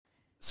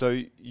So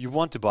you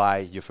want to buy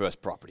your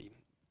first property.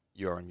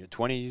 You're in your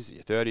 20s,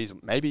 your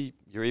 30s, maybe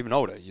you're even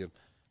older. You're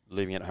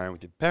living at home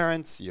with your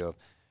parents, you're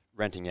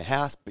renting a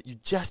house, but you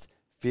just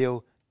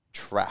feel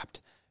trapped.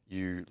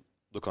 You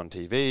look on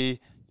TV, you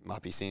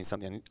might be seeing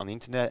something on the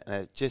internet,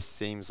 and it just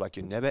seems like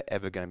you're never,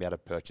 ever going to be able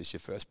to purchase your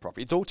first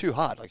property. It's all too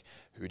hard. Like,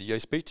 who do you go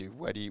speak to?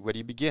 Where do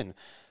you begin?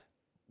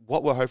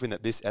 What we're hoping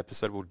that this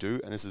episode will do,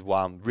 and this is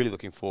why I'm really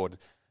looking forward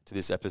to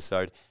this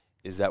episode,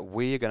 is that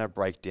we are going to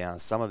break down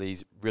some of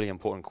these really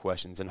important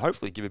questions and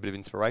hopefully give a bit of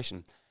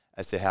inspiration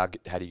as to how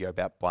do you go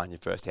about buying your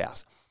first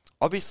house.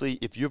 Obviously,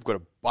 if you've got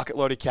a bucket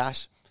load of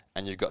cash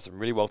and you've got some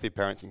really wealthy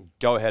parents, you can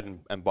go ahead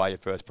and buy your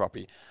first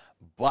property.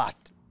 But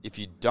if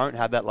you don't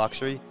have that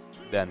luxury,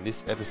 then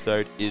this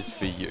episode is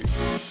for you.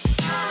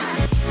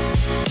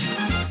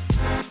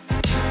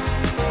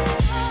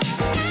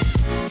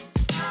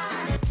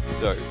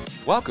 So,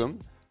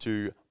 welcome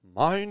to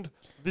Mind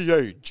the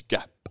Age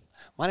Gap.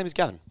 My name is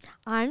Gavin.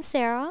 I'm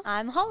Sarah.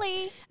 I'm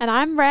Holly. And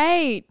I'm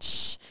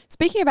Rach.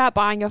 Speaking about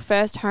buying your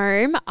first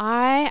home,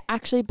 I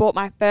actually bought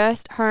my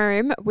first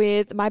home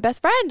with my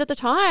best friend at the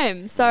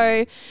time.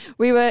 So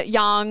we were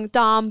young,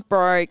 dumb,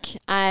 broke,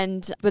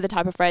 and we're the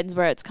type of friends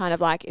where it's kind of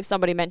like if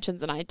somebody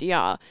mentions an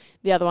idea,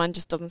 the other one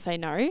just doesn't say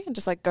no and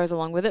just like goes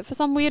along with it for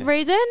some weird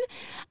reason.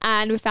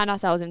 And we found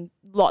ourselves in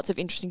lots of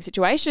interesting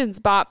situations.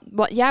 But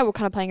we're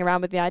kind of playing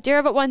around with the idea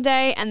of it one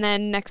day. And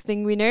then next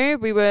thing we knew,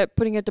 we were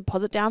putting a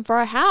deposit down for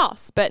our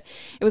house. But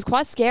it was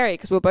quite scary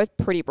because we were both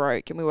pretty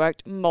broke and we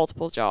worked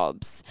multiple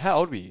jobs. How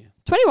old were you?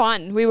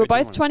 21. We were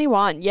both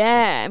 21.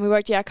 Yeah. And we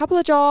worked, a couple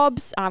of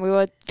jobs. We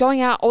were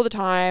going out all the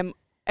time,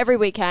 every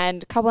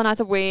weekend, a couple of nights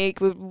a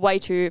week. We were way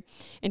too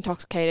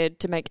intoxicated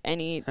to make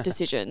any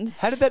decisions.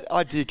 How did that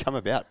idea come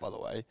about, by the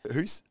way?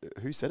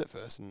 Who said it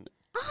first? And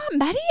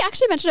Maddie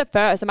actually mentioned it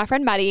first. And my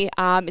friend Maddie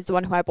is the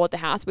one who I bought the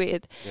house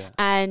with. Yeah.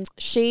 And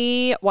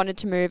she wanted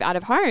to move out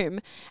of home.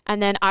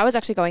 And then I was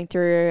actually going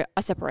through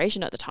a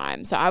separation at the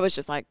time. So I was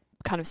just like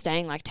kind of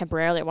staying like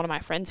temporarily at one of my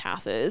friend's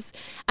houses.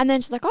 And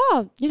then she's like,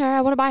 I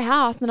want to buy a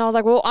house. And then I was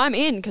like, well, I'm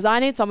in because I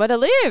need somewhere to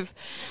live.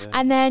 Yeah.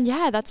 And then,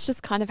 that's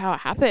just kind of how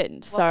it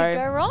happened. What could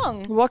go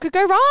wrong? What could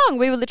go wrong?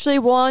 We were literally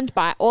warned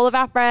by all of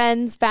our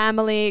friends,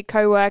 family,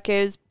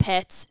 co-workers,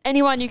 pets,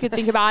 anyone you could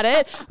think about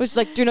it, which is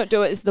like, do not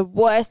do it. It's the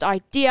worst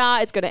idea.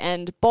 It's going to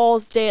end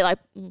balls deep, like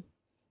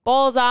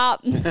balls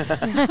up. It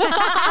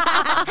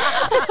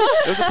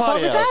was a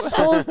party house.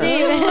 Balls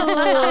deep.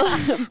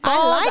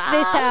 I like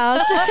this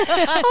house.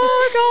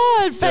 Oh,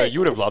 God. So you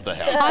would have loved the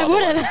house. I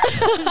would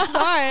have.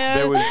 Sorry.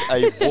 There was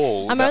a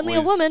wall. I'm only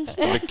a woman.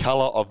 The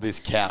colour of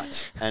this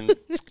couch. And it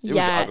was the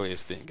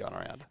ugliest thing going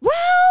around. Well,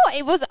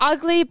 it was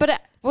ugly, but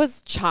it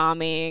was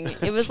charming.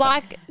 It was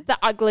like the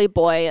ugly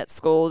boy at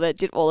school that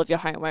did all of your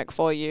homework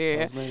for you.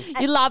 That was me.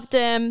 You loved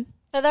him.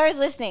 For those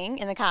listening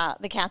in the car,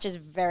 the couch is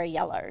very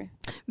yellow.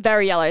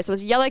 Very yellow. So it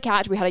was a yellow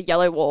couch. We had a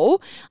yellow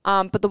wall.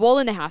 But the wall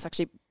in the house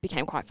actually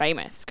became quite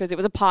famous because it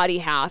was a party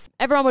house.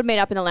 Everyone would meet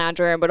up in the lounge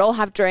room. We'd all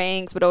have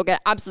drinks. We'd all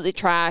get absolutely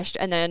trashed.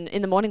 And then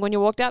in the morning when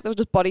you walked out, there was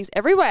just bodies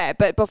everywhere.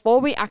 But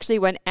before we actually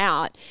went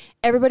out,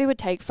 everybody would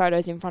take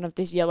photos in front of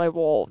this yellow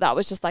wall. That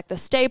was just like the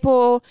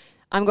staple.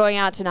 I'm going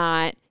out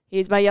tonight.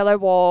 Here's my yellow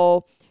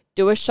wall.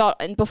 Do a shot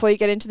before you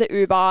get into the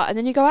Uber, and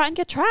then you go out and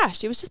get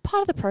trashed. It was just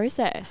part of the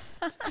process.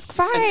 It's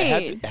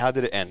great. And how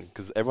did it end?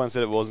 Because everyone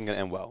said it wasn't going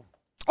to end well.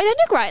 It ended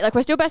great. Like,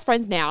 we're still best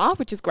friends now,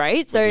 which is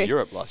great. Went to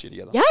Europe last year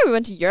together. Yeah, we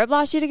went to Europe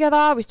last year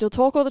together. We still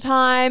talk all the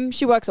time.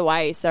 She works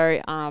away,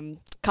 so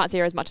can't see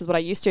her as much as what I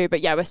used to. But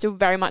yeah, we're still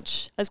very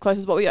much as close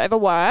as what we ever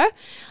were.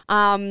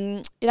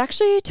 It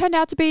actually turned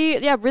out to be,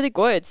 really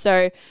good.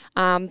 So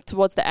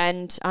towards the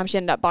end, she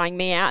ended up buying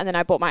me out, and then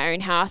I bought my own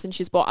house, and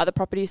she's bought other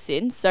properties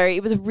since. So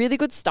it was a really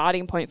good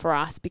starting point for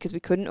us because we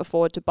couldn't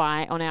afford to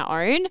buy on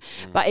our own.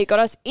 But it got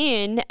us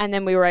in, and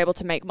then we were able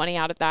to make money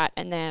out of that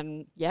and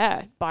then,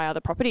 buy other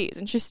properties.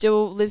 And she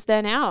still lives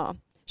there now.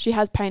 She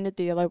has painted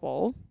the yellow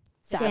wall.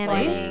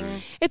 Sadly.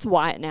 It's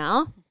white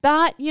now.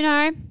 But,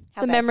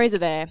 the memories are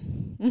there.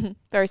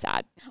 Very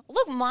sad.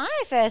 Look, my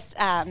first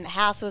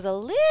house was a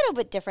little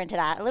bit different to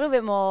that, a little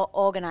bit more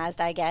organised,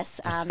 I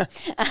guess.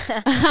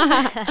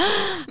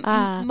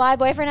 My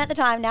boyfriend at the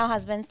time, now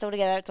husband, still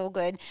together, it's all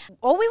good.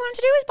 All we wanted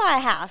to do was buy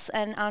a house,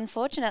 and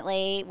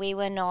unfortunately, we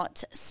were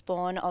not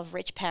spawn of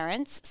rich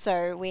parents,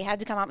 so we had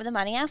to come up with the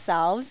money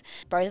ourselves.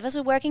 Both of us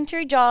were working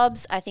 2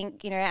 jobs. I think,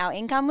 our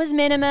income was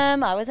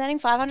minimum. I was earning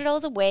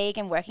 $500 a week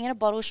and working at a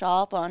bottle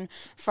shop on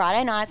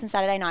Friday nights and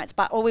Saturday nights,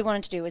 but all we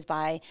wanted to do was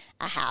buy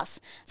a house.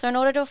 So in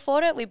order to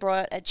afford it, we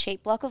brought a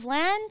cheap block of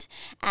land,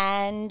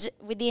 and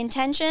with the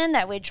intention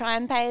that we'd try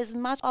and pay as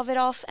much of it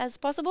off as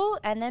possible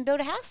and then build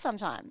a house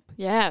sometime.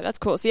 Yeah, that's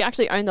cool. So you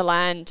actually own the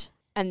land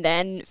and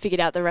then figured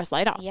out the rest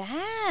later. Yeah.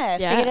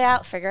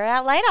 Figure it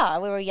out later.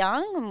 We were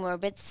young and we were a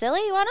bit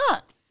silly. Why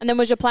not? And then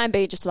was your plan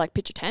B just to like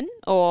pitch a tent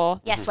or?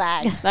 Yeah,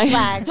 swags.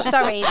 Swags.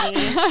 So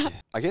easy.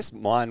 I guess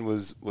mine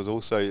was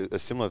also a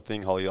similar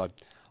thing, Holly.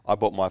 I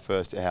bought my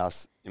first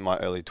house in my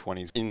early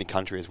 20s in the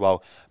country as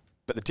well.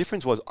 But the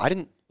difference was I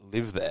didn't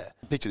live there.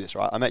 Picture this,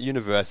 right? I'm at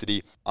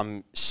university.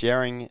 I'm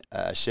sharing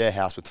a share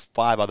house with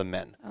 5 other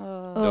men.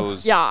 Oh. There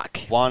was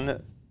Yuck.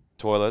 one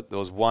toilet, there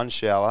was one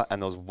shower,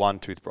 and there was one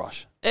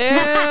toothbrush. Ew.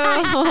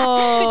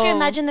 Could you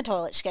imagine the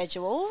toilet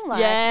schedule?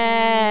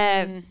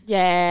 Yeah.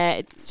 Yeah.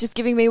 It's just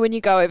giving me when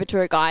you go over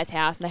to a guy's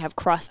house and they have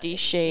crusty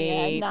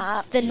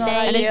sheets. The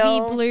navy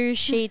blue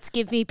sheets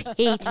give me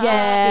PTSD.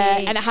 Yeah.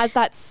 And it has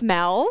that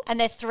smell. And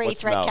they're 3 What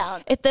thread smell?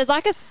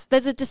 count.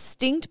 There's a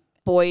distinct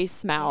boy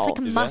smell. It's like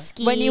a Is there?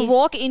 musky. When you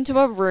walk into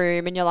a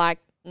room and you're like,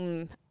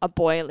 a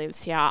boy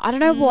lives here. I don't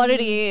know what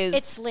it is.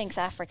 It's Lynx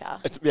Africa.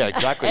 Yeah,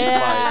 exactly. It's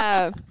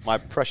yeah. my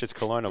precious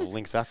cologne of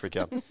Lynx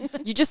Africa.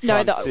 You just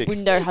know Times the 6.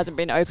 window hasn't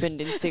been opened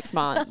in 6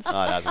 months. No,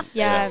 it hasn't.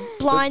 Yeah,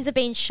 blinds have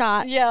been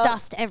shut, Yeah.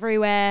 dust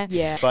everywhere.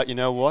 Yeah. But you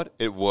know what?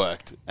 It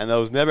worked. And there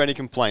was never any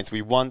complaints.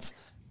 We once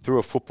threw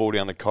a football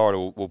down the corridor.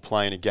 We were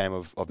playing a game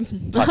of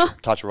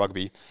touch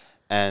rugby.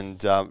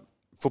 And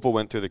football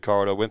went through the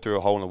corridor, went through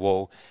a hole in the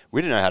wall.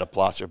 We didn't know how to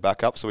plaster it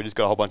back up, so we just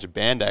got a whole bunch of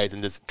Band-Aids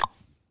and just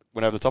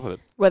went over the top of it.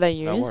 Were they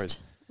No worries. used?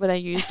 Were they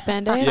used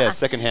Band-Aids? Yeah,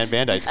 second-hand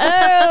Band-Aids. It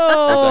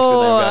was actually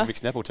the name of our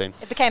mixed netball team.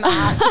 It became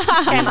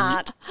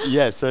art.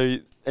 Yeah, so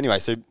anyway,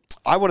 so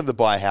I wanted to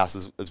buy a house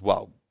as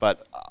well.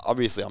 But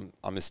obviously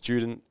I'm a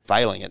student,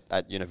 failing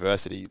at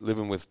university,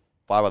 living with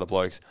 5 other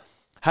blokes.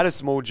 Had a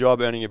small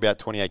job earning about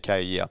 $28K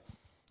a year.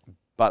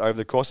 But over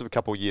the course of a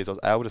couple of years, I was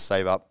able to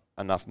save up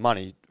enough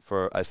money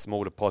for a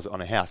small deposit on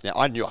a house. Now,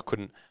 I knew I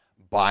couldn't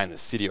buy in the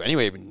city or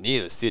anywhere even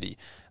near the city.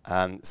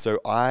 So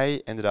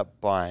I ended up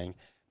buying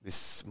this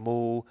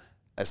small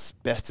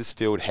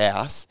asbestos-filled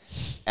house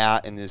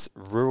out in this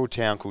rural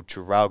town called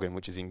Traralgon,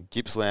 which is in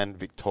Gippsland,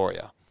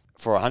 Victoria,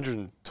 for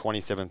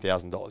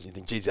 $127,000. You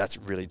think, geez, that's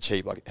really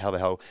cheap. Like, how the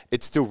hell?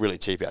 It's still really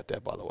cheap out there,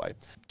 by the way.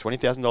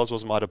 $20,000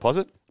 was my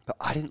deposit, but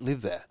I didn't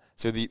live there.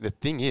 So the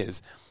thing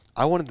is,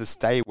 I wanted to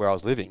stay where I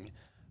was living,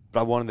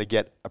 but I wanted to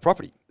get a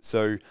property.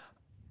 So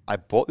I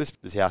bought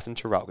this house in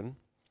Traralgon,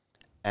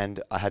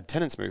 and I had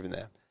tenants move in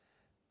there.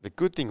 The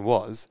good thing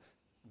was,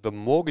 the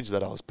mortgage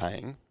that I was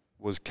paying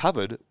was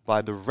covered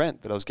by the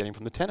rent that I was getting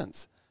from the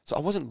tenants. So I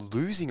wasn't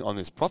losing on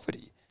this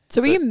property. So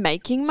were you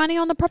making money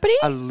on the property?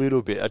 A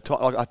little bit.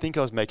 I think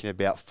I was making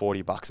about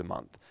 $40 a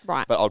month.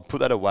 Right. But I'd put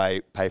that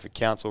away, pay for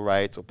council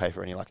rates or pay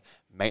for any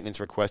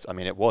maintenance requests. I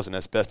mean, it was an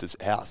asbestos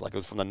house. It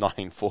was from the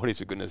 1940s,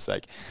 for goodness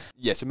sake.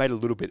 Yes, it made a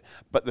little bit.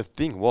 But the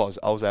thing was,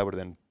 I was able to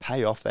then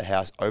pay off the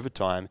house over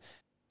time.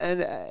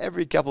 And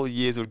every couple of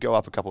years, it would go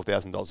up a couple of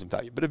 $1,000s in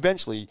value. But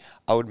eventually,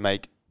 I would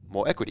make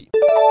more equity.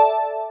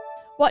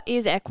 What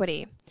is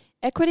equity?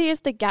 Equity is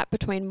the gap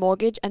between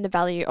mortgage and the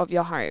value of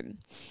your home.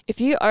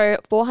 If you owe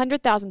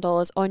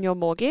 $400,000 on your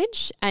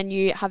mortgage and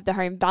you have the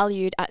home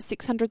valued at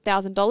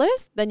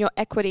 $600,000, then your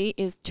equity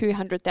is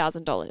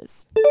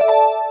 $200,000.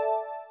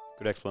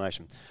 Good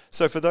explanation.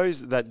 So for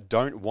those that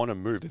don't want to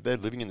move, if they're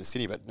living in the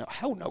city, but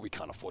hell no, we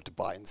can't afford to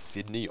buy in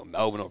Sydney or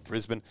Melbourne or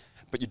Brisbane,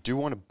 but you do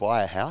want to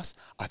buy a house,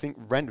 I think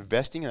rent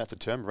vesting, and that's a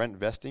term, rent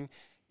vesting,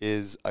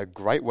 is a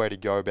great way to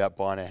go about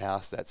buying a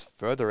house that's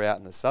further out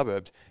in the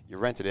suburbs. You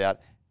rent it out,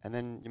 and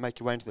then you make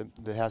your way into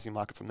the housing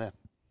market from there.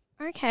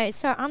 Okay,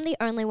 so I'm the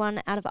only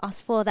one out of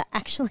us 4 that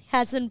actually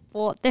hasn't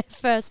bought their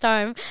first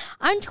home.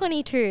 I'm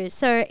 22,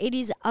 so it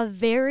is a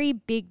very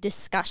big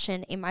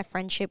discussion in my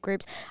friendship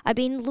groups. I've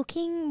been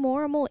looking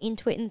more and more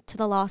into it into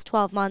the last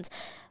 12 months,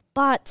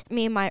 but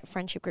me and my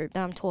friendship group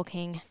that I'm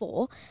talking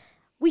for,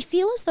 we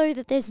feel as though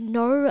that there's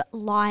no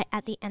light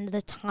at the end of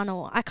the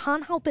tunnel. I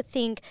can't help but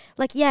think,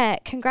 yeah,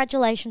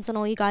 congratulations on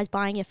all you guys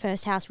buying your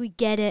first house. We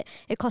get it.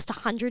 It cost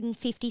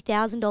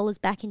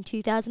 $150,000 back in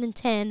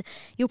 2010.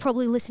 You're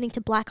probably listening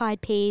to Black Eyed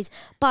Peas,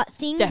 but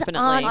things Definitely.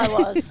 aren't... I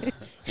was.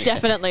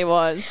 Definitely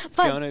was. It's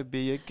gonna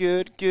be a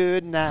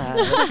good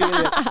night.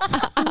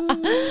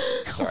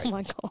 Sorry. Oh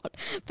my God.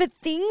 But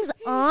things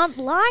aren't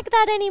like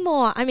that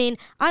anymore. I mean,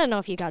 I don't know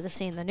if you guys have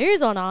seen the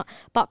news or not,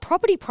 but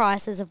property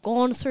prices have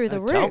gone through the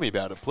roof. Tell me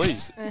about it,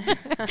 please.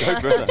 Go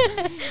further.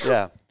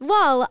 Yeah.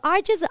 Well,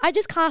 I just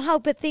can't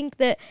help but think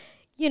that,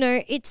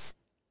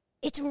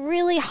 it's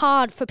really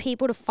hard for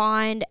people to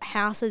find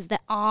houses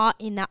that are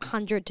in that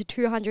 $100,000 to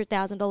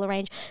 $200,000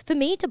 range. For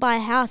me to buy a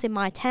house in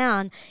my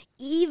town,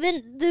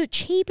 even the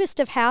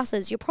cheapest of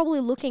houses, you're probably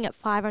looking at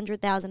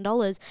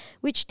 $500,000,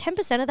 which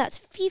 10% of that's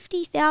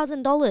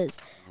 $50,000.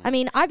 I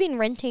mean, I've been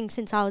renting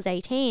since I was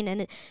 18,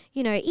 and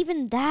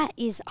even that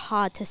is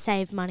hard to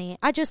save money.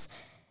 I just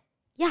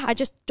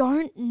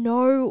don't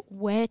know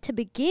where to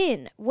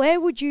begin. Where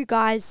would you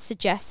guys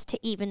suggest to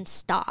even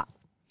start?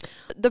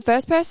 The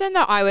first person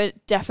that I would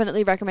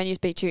definitely recommend you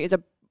speak to is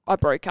a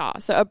broker.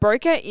 So a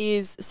broker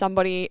is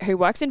somebody who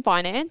works in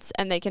finance,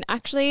 and they can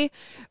actually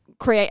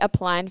create a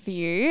plan for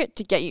you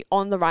to get you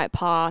on the right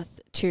path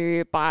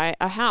to buy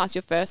a house,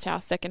 your first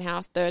house, second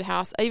house, third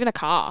house, even a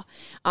car.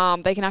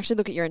 They can actually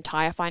look at your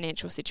entire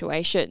financial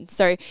situation.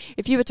 So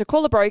if you were to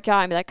call a broker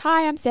and be like,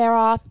 hi, I'm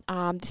Sarah.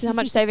 This is how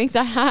much savings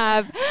I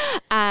have.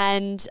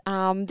 And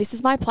this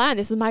is my plan.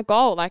 This is my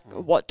goal.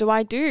 What do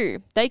I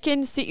do? They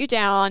can sit you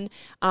down,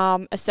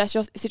 assess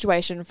your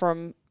situation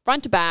from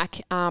front to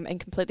back and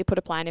completely put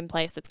a plan in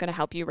place that's going to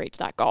help you reach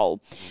that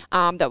goal.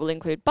 That will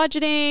include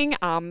budgeting.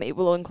 It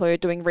will include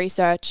doing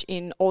research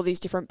in all these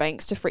different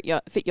banks to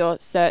fit your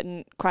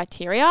certain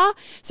criteria.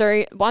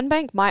 So one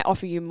bank might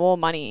offer you more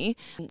money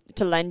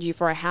to lend you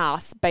for a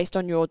house based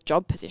on your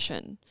job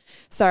position.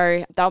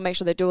 So they'll make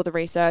sure they do all the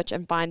research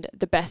and find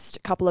the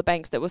best couple of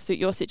banks that will suit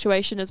your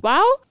situation as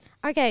well.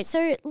 Okay,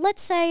 so let's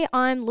say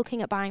I'm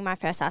looking at buying my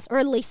first house, or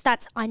at least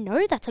I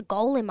know that's a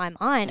goal in my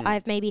mind. I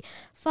have maybe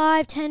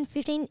 $5, $10,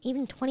 $15,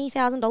 even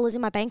 $20,000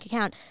 in my bank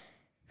account.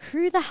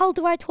 Who the hell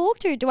do I talk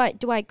to? Do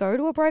I go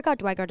to a broker?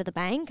 Do I go to the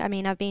bank? I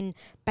mean, I've been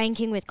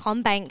banking with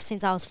CommBank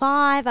since I was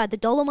 5. I had the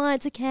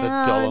Dolomites account.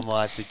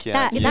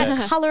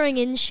 That colouring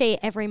in sheet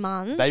every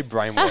month. They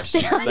brainwash. They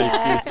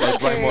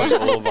brainwash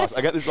all of us.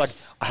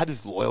 I had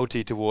this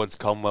loyalty towards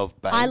Commonwealth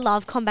Bank. I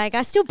love CommBank.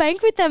 I still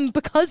bank with them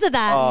because of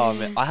that. Oh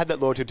man, I had that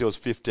loyalty until I was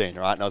 15,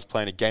 right? And I was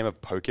playing a game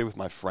of poker with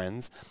my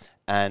friends.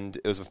 And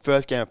it was the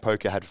first game of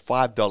poker. I had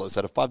 $5. So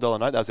I had a $5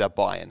 note. That was our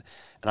buy-in.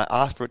 And I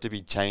asked for it to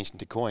be changed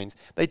into coins.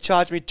 They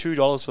charged me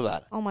 $2 for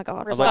that. Oh, my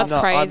God. That's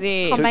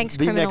crazy. CommBank's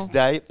the criminal. next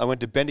day, I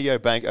went to Bendigo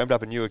Bank, opened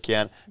up a new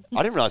account.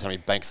 I didn't realise how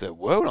many banks there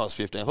were when I was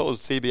 15. I thought it was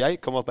CBA,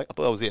 Commonwealth Bank. I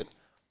thought that was it.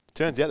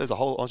 Turns out there's a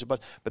whole bunch.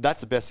 But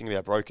that's the best thing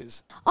about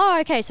brokers. Oh,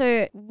 okay.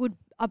 So would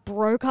a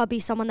broker be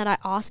someone that I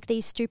ask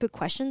these stupid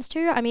questions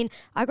to? I mean,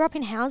 I grew up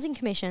in housing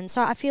commission,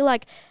 so I feel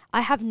like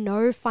I have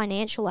no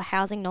financial or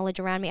housing knowledge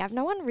around me. I have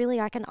no one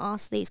really I can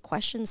ask these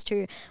questions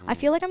to. I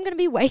feel like I'm going to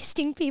be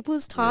wasting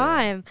people's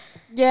time.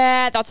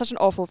 Yeah, that's such an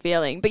awful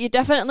feeling. But you're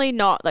definitely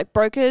not. Like,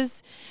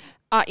 brokers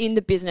are in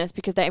the business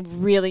because they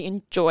really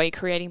enjoy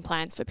creating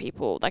plans for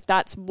people. Like,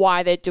 that's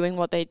why they're doing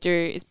what they do,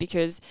 is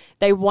because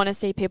they want to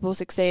see people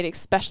succeed,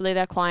 especially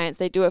their clients.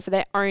 They do it for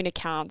their own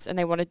accounts and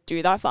they want to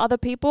do that for other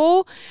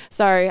people.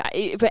 So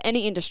for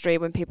any industry,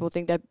 when people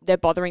think they're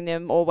bothering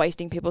them or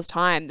wasting people's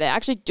time, they're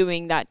actually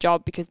doing that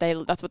job because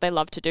that's what they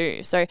love to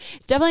do. So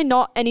it's definitely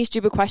not any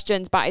stupid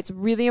questions, but it's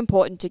really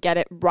important to get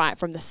it right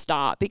from the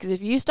start, because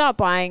if you start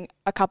buying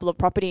a couple of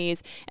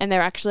properties and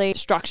they're actually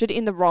structured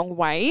in the wrong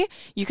way,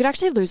 you could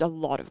actually lose a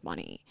lot of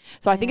money.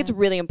 So I think it's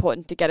really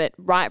important to get it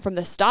right from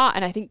the start.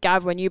 And I think,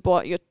 Gav, when you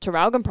bought your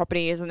Terralgan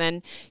properties and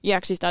then you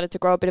actually started to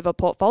grow a bit of a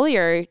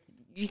portfolio,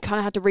 you kind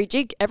of had to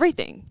rejig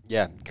everything.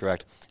 Yeah,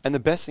 correct. And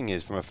the best thing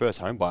is, from a first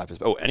home buyer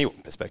perspective, or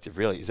anyone perspective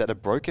really, is that a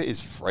broker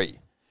is free.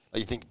 Like,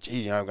 you think,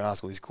 gee, I'm going to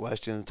ask all these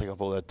questions, take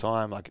up all their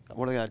time. Like,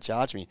 what are they going to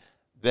charge me?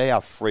 They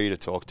are free to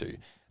talk to.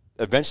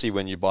 Eventually,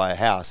 when you buy a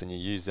house and you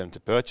use them to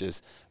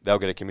purchase, they'll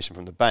get a commission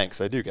from the bank,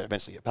 so they do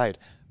eventually get paid.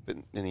 But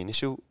in the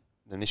initial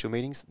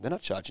meetings, they're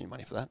not charging you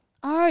money for that.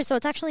 Oh, so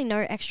it's actually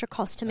no extra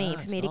cost to me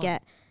to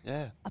get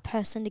a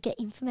person to get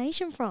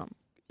information from.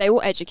 They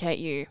will educate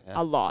you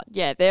a lot.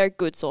 Yeah, they're a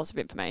good source of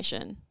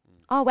information.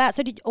 Oh, wow.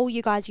 So did all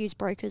you guys use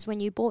brokers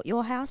when you bought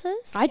your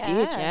houses? I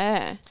did,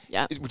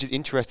 yeah. Which is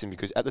interesting,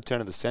 because at the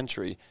turn of the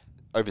century,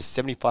 over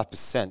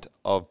 75%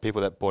 of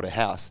people that bought a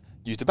house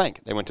used a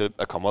bank. They went to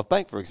a Commonwealth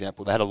Bank, for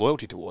example. They had a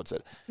loyalty towards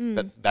it.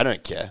 But they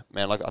don't care,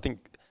 man. Like, I think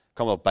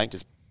Commonwealth Bank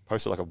just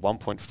posted like a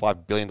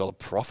 $1.5 billion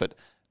profit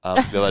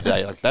the other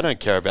day. Like, they don't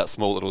care about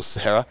small little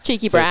Sarah.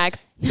 Cheeky brag.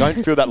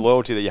 Don't feel that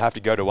loyalty that you have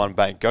to go to one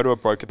bank. Go to a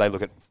broker. They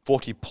look at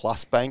 40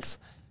 plus banks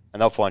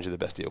and they'll find you the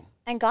best deal.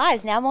 And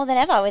guys, now more than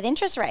ever with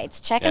interest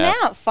rates, check them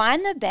out.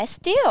 Find the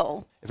best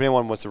deal. If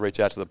anyone wants to reach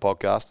out to the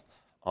podcast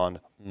on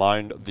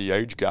Mind the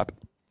Age Gap,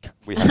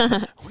 we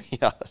have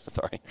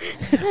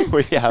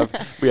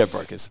we have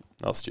brokers.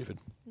 Oh, stupid.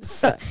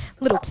 So,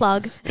 little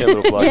plug. Yeah,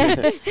 little plug.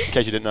 In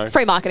case you didn't know.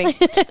 Free marketing.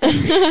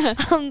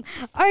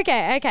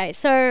 Okay.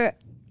 So,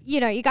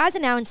 you guys are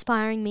now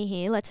inspiring me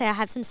here. Let's say I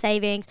have some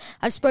savings.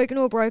 I've spoken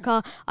to a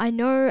broker. I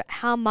know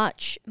how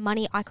much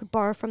money I could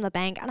borrow from the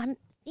bank, and I'm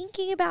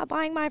thinking about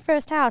buying my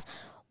first house.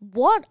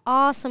 What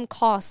are some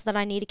costs that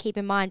I need to keep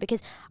in mind?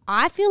 Because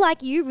I feel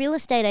like you real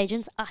estate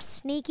agents are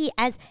sneaky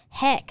as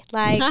heck.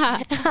 Like,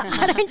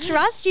 I don't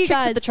trust you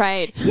Tricks guys. of the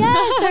trade.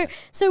 Yeah.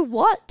 So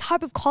what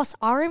type of costs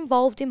are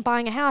involved in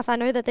buying a house? I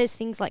know that there's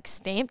things like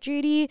stamp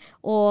duty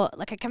or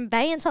like a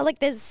conveyancer. Like,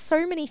 there's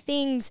so many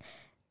things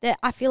that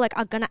I feel like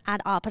are going to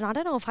add up, and I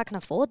don't know if I can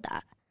afford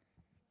that.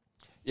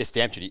 Yeah,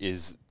 stamp duty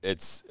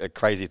it's a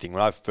crazy thing.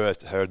 When I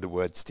first heard the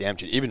word stamp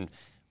duty, even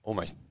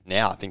almost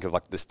now, I think of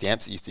like the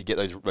stamps that used to get,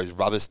 those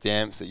rubber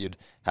stamps that you'd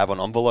have on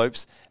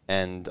envelopes,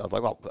 and I was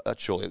like, well,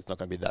 surely it's not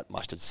going to be that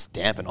much to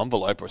stamp an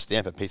envelope or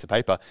stamp a piece of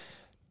paper.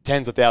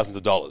 Tens of thousands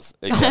of dollars.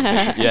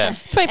 Exactly. Yeah.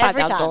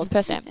 $25,000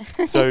 per stamp.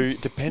 So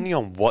depending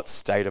on what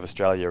state of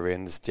Australia you're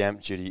in, the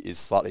stamp duty is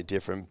slightly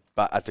different,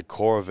 but at the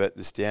core of it,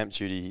 the stamp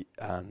duty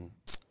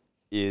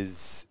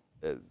is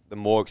the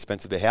more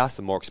expensive the house,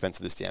 the more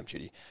expensive the stamp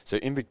duty. So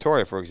in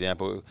Victoria, for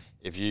example,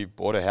 if you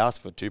bought a house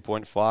for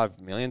 $2.5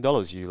 million,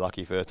 you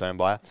lucky first home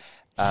buyer,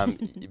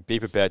 be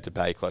prepared to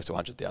pay close to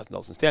 $100,000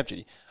 in stamp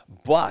duty.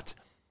 But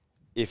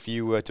if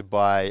you were to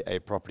buy a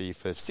property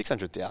for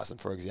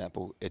 $600,000, for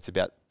example, it's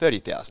about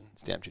 $30,000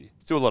 stamp duty.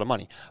 Still a lot of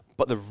money.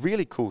 But the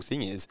really cool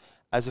thing is,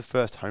 as a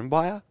first home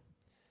buyer,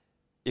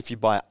 if you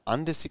buy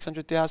under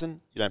 $600,000,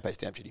 you don't pay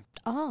stamp duty.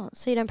 Oh,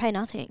 so you don't pay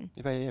nothing?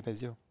 You pay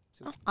zero.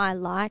 I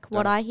like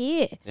what I Donuts.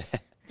 hear.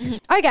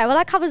 Okay, well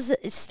that covers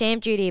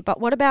stamp duty, but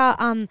what about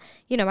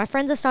my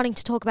friends are starting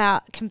to talk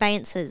about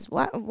conveyances.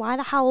 Why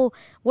the hell?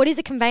 What is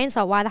a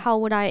conveyancer? Why the hell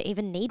would I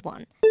even need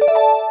one?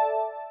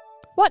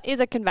 What is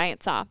a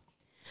conveyancer?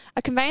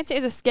 A conveyancer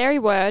is a scary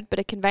word, but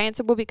a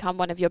conveyancer will become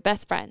one of your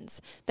best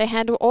friends. They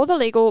handle all the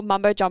legal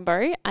mumbo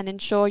jumbo and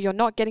ensure you're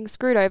not getting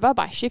screwed over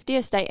by shifty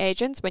estate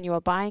agents when you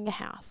are buying a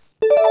house.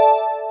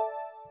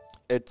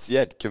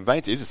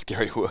 Conveyancer is a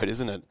scary word,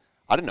 isn't it?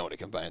 I didn't know what a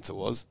conveyancer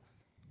was.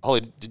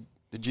 Holly,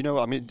 did you know?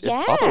 I mean, Yeah.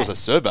 I thought it was a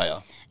surveyor.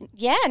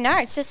 Yeah, no,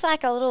 it's just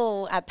like a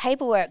little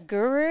paperwork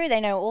guru. They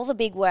know all the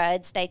big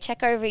words. They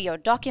check over your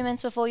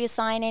documents before you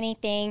sign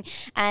anything.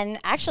 And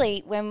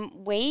actually,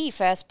 when we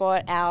first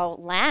bought our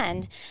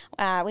land,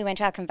 we went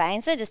to our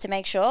conveyancer just to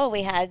make sure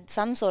we had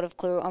some sort of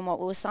clue on what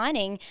we were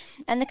signing.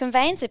 And the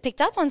conveyancer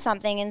picked up on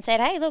something and said,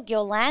 hey, look,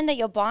 your land that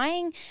you're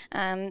buying,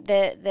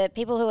 the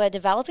people who are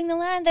developing the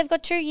land, they've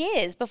got 2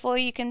 years before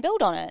you can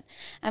build on it.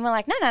 And we're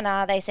like,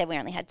 no. They said we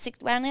only had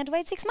to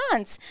wait 6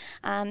 months.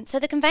 So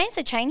the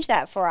conveyancer changed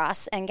that for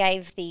us and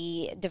gave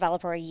the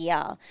developer a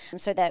year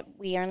so that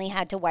we only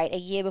had to wait a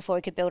year before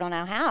we could build on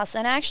our house.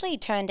 And it actually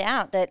turned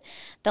out that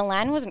the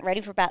land wasn't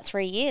ready for about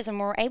 3 years and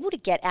we were able to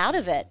get out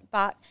of it.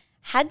 But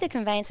had the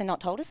conveyancer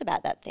not told us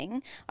about that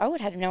thing, I would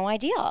have no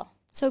idea.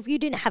 So if you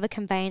didn't have a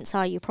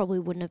conveyancer, you probably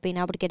wouldn't have been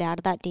able to get out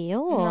of that deal?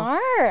 Or? No,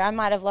 I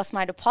might have lost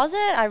my deposit.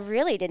 I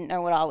really didn't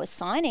know what I was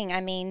signing. I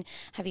mean,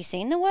 have you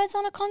seen the words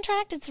on a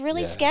contract? It's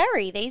really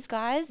scary. These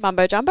guys.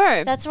 Mumbo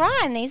jumbo. That's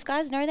right. And these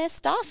guys know their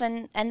stuff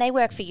and they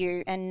work for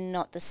you and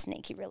not the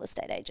sneaky real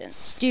estate agents.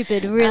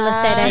 Stupid real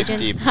estate Shifty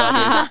agents.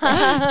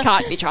 buggers.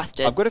 Can't be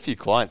trusted. I've got a few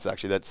clients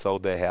actually that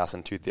sold their house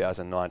in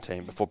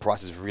 2019 before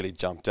prices really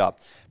jumped up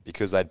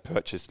because they'd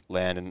purchased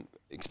land and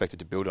expected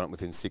to build on it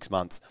within 6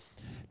 months.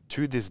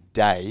 To this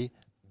day,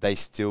 they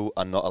still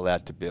are not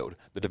allowed to build.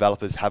 The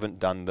developers haven't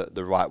done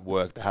the right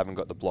work. They haven't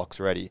got the blocks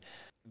ready.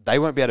 They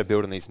won't be able to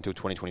build on these until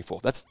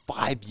 2024. That's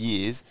 5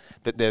 years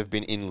that they've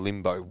been in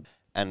limbo.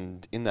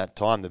 And in that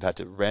time, they've had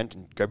to rent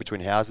and go between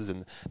houses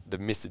and they've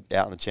missed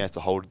out on the chance to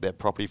hold their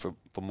property for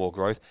more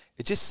growth.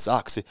 It just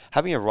sucks. So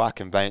having a right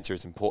conveyancer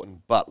is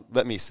important. But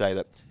let me say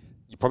that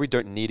you probably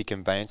don't need a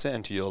conveyancer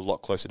until you're a lot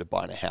closer to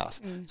buying a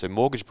house. So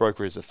mortgage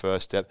broker is the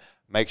first step.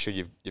 Make sure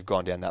you've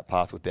gone down that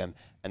path with them.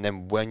 And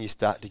then when you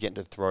start to get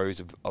into the throes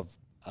of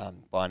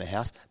buying a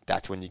house,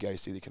 that's when you go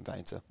see the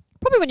conveyancer.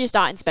 Probably when you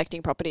start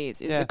inspecting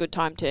properties is Yeah. a good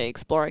time to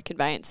explore a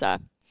conveyancer.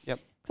 Yep.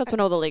 That's when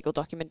all the legal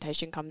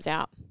documentation comes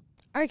out.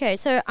 Okay,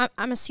 so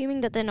I'm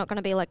assuming that they're not going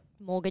to be like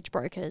mortgage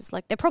brokers.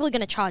 Like they're probably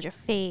going to charge a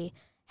fee.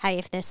 Hey,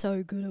 if they're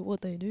so good at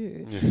what they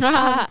do.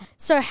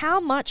 So how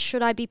much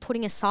should I be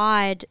putting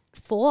aside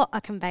for a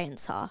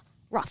conveyancer,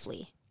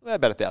 roughly? Well,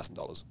 about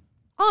 $1,000.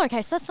 Oh,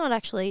 okay, so that's not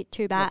actually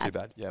too bad. Not too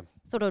bad, yeah.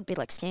 Thought it would be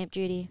like stamp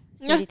duty,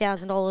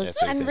 $30,000.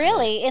 Yeah, And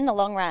really, in the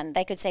long run,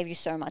 they could save you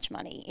so much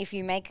money. If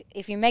you make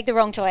the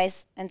wrong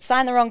choice and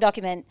sign the wrong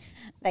document,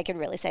 they could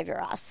really save your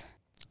ass.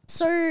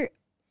 So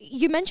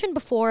you mentioned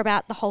before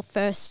about the whole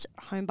first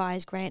home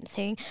buyers grant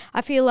thing.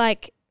 I feel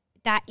like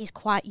that is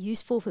quite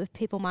useful for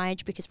people my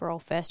age because we're all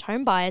first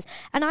home buyers.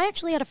 And I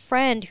actually had a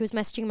friend who was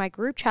messaging my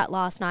group chat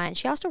last night and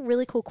she asked a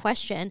really cool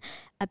question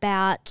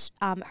about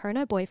her and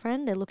her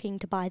boyfriend. They're looking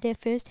to buy their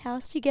first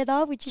house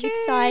together, which is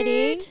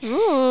exciting.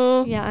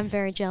 Ooh. Yeah, I'm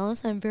very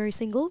jealous. I'm very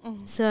single.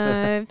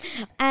 So,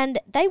 and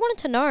they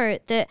wanted to know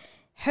that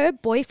her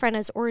boyfriend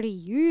has already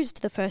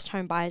used the first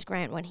home buyers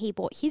grant when he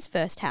bought his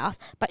first house,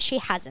 but she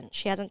hasn't.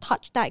 She hasn't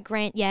touched that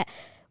grant yet.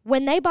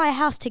 When they buy a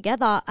house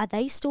together, are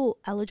they still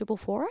eligible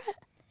for it?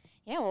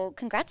 Yeah, well,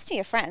 congrats to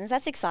your friends.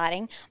 That's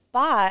exciting.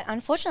 But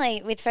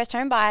unfortunately, with first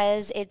home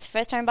buyers, it's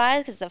first home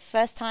buyers because it's the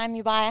first time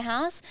you buy a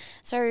house.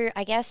 So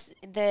I guess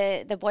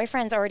the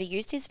boyfriend's already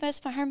used his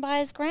first home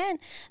buyers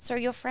grant. So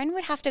your friend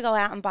would have to go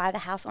out and buy the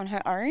house on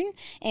her own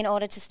in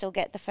order to still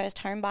get the first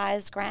home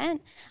buyers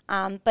grant.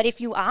 But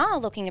if you are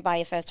looking to buy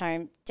your first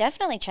home,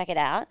 definitely check it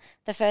out.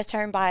 The first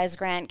home buyers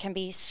grant can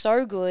be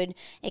so good.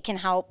 It can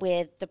help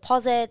with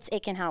deposits.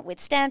 It can help with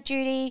stamp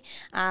duty.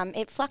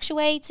 It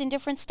fluctuates in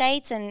different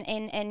states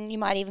and you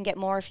might even get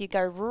more if you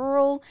go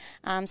rural.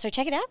 So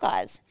check it out,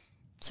 guys.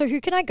 So who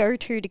can I go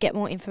to get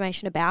more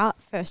information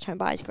about first home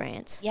buyers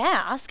grants?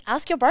 Yeah,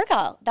 ask your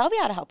broker. They'll be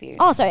able to help you.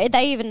 Oh, so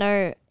they even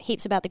know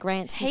heaps about the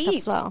grants and stuff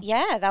as well.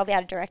 Yeah, they'll be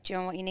able to direct you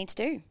on what you need to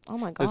do. Oh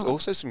my God. There's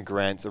also some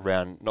grants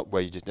around, not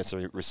where you just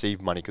necessarily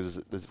receive money,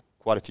 because there's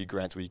quite a few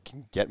grants where you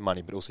can get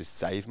money but also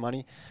save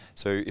money.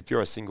 So if you're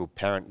a single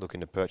parent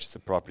looking to purchase a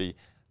property,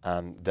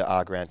 there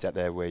are grants out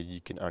there where you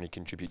can only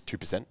contribute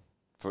 2%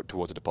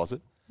 towards a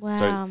deposit. Wow.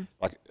 So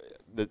like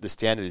the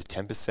standard is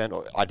 10%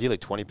 or ideally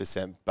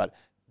 20%, but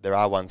there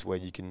are ones where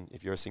you can,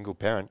 if you're a single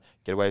parent,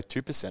 get away with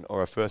 2%,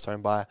 or a first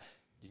home buyer,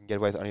 you can get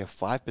away with only a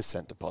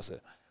 5%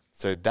 deposit.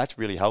 So that's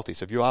really healthy.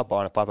 So if you are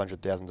buying a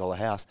 $500,000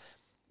 house,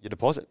 your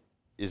deposit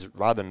is,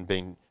 rather than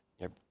being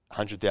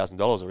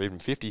 $100,000 or even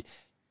 $50,000,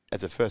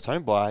 as a first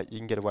home buyer, you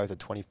can get away with a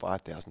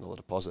 $25,000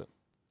 deposit.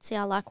 See,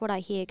 I like what I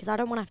hear because I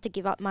don't want to have to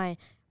give up my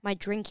my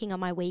drinking on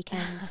my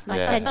weekends, my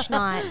Yeah. cinch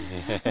nights.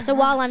 So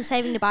while I'm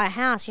saving to buy a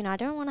house, I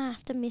don't want to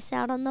have to miss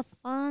out on the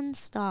fun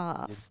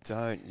stuff. You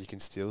don't. You can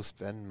still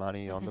spend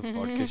money on the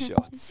vodka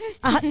shots.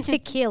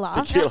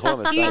 Tequila. Tequila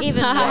on the You same.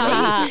 even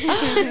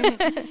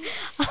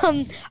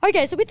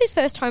okay, so with this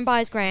first home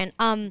buyers grant,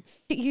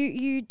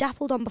 you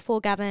dappled on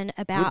before, Gavin,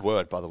 about Good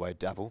word, by the way,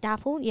 dapple.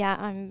 dapple. Yeah,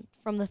 I'm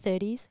from the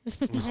 30s.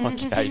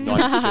 Okay,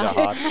 nice to hit it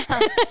hard.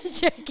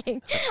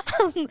 Joking.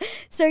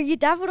 So you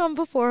dabbled on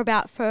before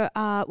about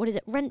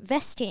rent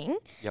vesting.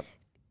 Yep.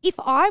 If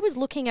I was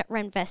looking at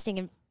rent vesting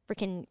in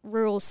freaking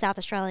rural South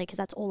Australia, because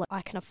that's all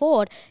I can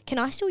afford, can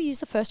I still use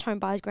the first home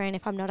buyers grant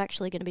if I'm not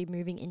actually going to be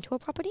moving into a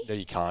property? No,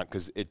 you can't,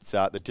 because it's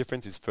the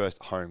difference is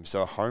first home.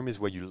 So a home is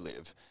where you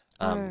live.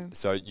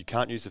 So you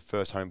can't use the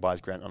first home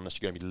buyers grant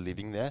unless you're going to be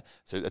living there.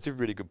 So that's a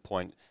really good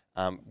point.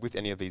 With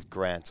any of these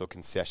grants or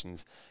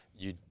concessions,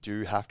 you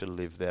do have to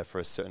live there for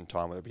a certain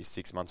time, whether it be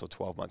 6 months or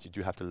 12 months. You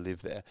do have to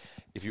live there.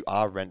 If you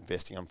are rent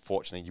vesting,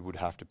 unfortunately, you would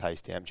have to pay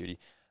stamp duty.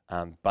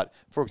 But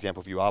for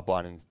example, if you are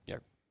buying in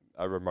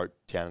a remote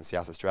town in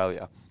South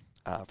Australia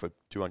for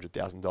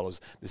 $200,000,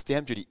 the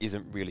stamp duty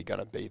isn't really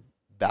going to be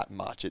that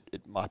much.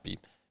 It might be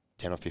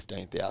 $10,000 or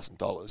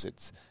 $15,000.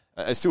 It's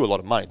still a lot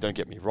of money. Don't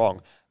get me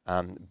wrong.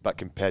 But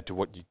compared to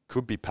what you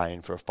could be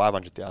paying for a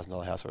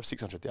 $500,000 house or a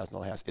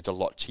 $600,000 house, it's a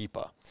lot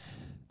cheaper.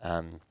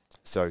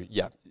 So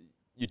yeah,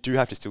 you do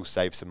have to still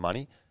save some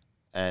money,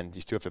 and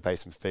you still have to pay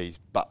some fees,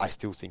 but I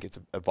still think it's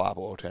a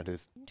viable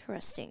alternative.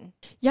 Interesting.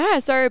 Yeah,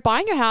 so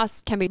buying your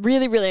house can be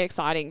really, really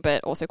exciting,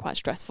 but also quite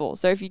stressful.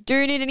 So if you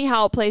do need any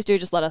help, please do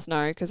just let us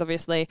know, because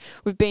obviously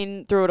we've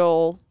been through it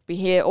all. We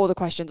hear all the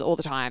questions all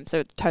the time, so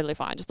it's totally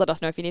fine. Just let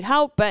us know if you need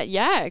help. But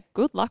yeah,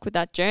 good luck with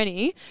that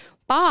journey.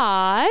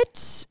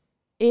 But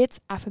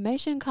it's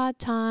affirmation card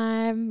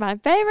time, my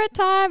favorite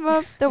time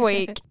of the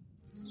week.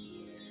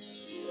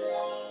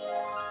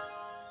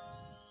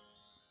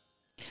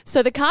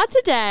 So the card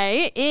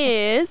today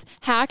is,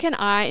 how can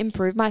I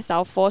improve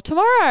myself for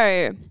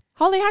tomorrow?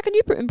 Holly, how can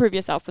you improve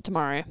yourself for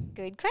tomorrow?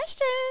 Good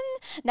question.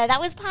 No,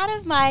 that was part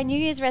of my New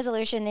Year's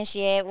resolution this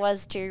year,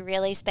 was to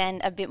really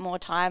spend a bit more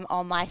time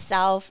on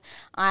myself.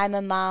 I'm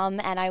a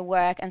mum and I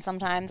work, and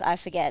sometimes I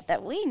forget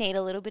that we need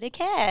a little bit of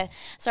care.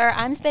 So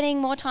I'm spending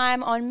more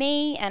time on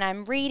me, and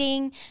I'm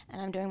reading,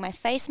 and I'm doing my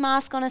face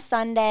mask on a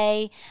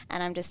Sunday,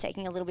 and I'm just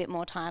taking a little bit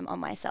more time on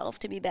myself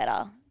to be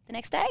better the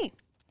next day.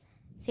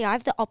 See, I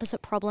have the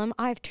opposite problem.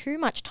 I have too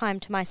much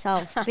time to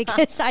myself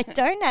because I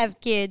don't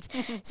have kids.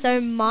 So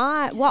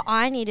what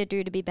I need to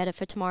do to be better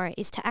for tomorrow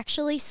is to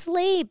actually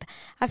sleep.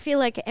 I feel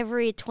like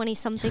every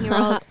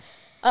 20-something-year-old,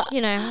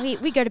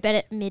 we go to bed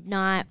at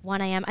midnight,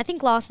 1 a.m. I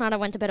think last night I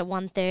went to bed at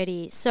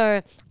 1:30.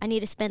 So I need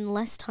to spend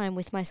less time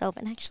with myself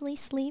and actually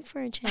sleep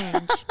for a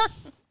change.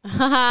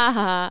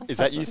 Is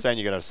that you saying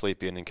you're going to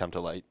sleep in and come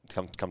to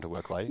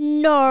work late?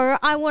 No,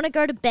 I want to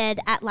go to bed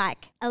at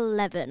like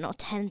 11 or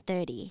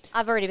 10:30.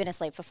 I've already been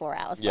asleep for 4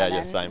 hours. Yeah, by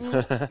then. same.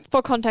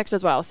 For context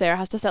as well, Sarah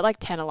has to set like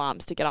 10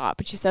 alarms to get up.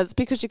 But she says it's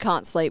because she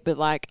can't sleep with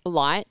like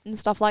light and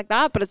stuff like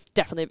that. But it's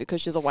definitely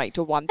because she's awake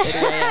till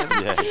 1:30 a.m.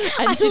 Yeah.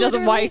 and she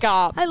doesn't wake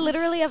up. I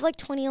literally have like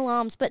 20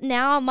 alarms, but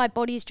now my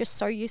body's just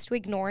so used to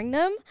ignoring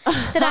them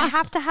that I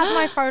have to have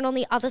my phone on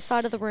the other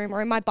side of the room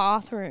or in my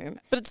bathroom.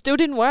 But it still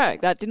didn't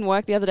work. That didn't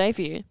work the other day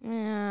for you.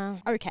 Yeah.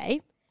 Okay.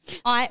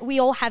 We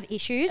all have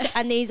issues,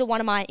 and these are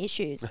one of my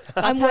issues. I'm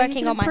That's how you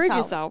working can on improve myself.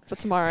 yourself for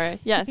tomorrow.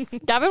 Yes.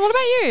 Gavin, what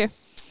about you?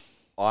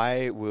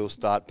 I will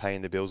start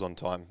paying the bills on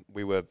time.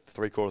 We were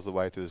 3/4 of the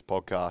way through this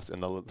podcast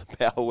and the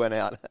power went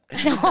out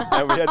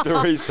and we had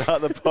to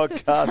restart the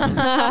podcast from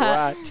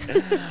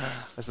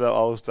scratch. So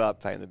I'll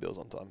start paying the bills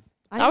on time.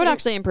 That would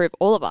actually improve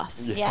all of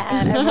us.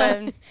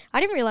 Yeah. I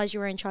didn't realize you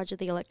were in charge of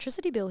the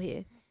electricity bill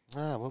here.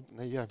 Ah, well,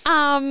 there you go.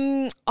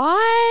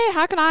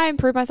 How can I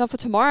improve myself for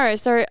tomorrow?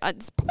 So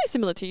it's probably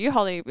similar to you,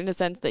 Holly, in a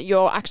sense that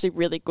you're actually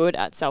really good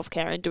at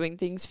self-care and doing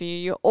things for you.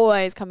 You're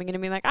always coming in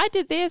and being like, I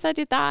did this, I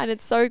did that. And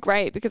it's so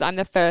great because I'm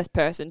the first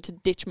person to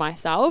ditch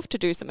myself to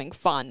do something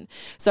fun.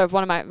 So if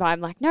I'm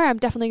like, no, I'm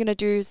definitely going to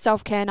do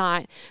self-care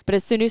night. But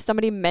as soon as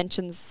somebody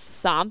mentions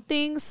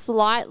something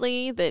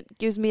slightly that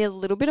gives me a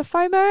little bit of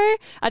FOMO,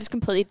 I just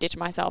completely ditch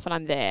myself and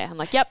I'm there. I'm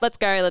like, yep, let's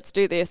go. Let's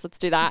do this. Let's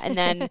do that. And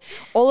then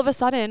all of a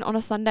sudden on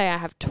a Sunday, I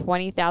have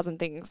 20,000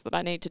 things that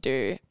I need to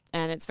do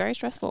and it's very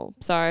stressful.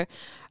 So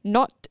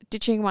not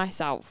ditching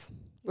myself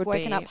would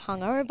Woken be... up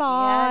hungover.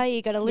 Yeah.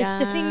 You got a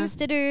list of things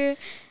to do.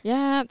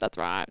 Yeah, that's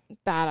right.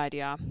 Bad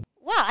idea.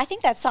 Well, I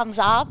think that sums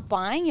up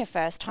buying your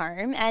first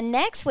home. And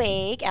next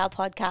week, our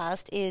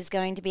podcast is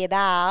going to be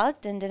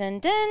about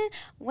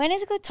when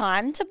is a good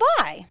time to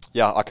buy?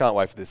 Yeah, I can't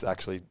wait for this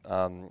actually.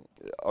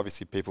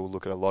 Obviously, people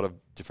look at a lot of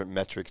different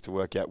metrics to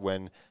work out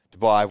when to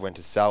buy, when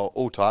to sell,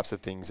 all types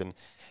of things. And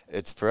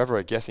it's forever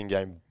a guessing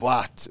game.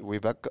 But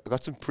we've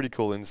got some pretty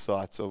cool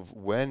insights of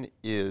when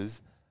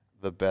is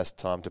the best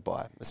time to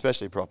buy,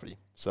 especially property.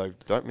 So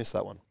don't miss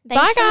that one.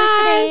 Thanks Bye, for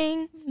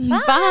guys. listening.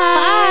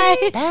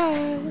 Bye. Bye.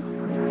 Bye.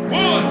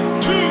 1,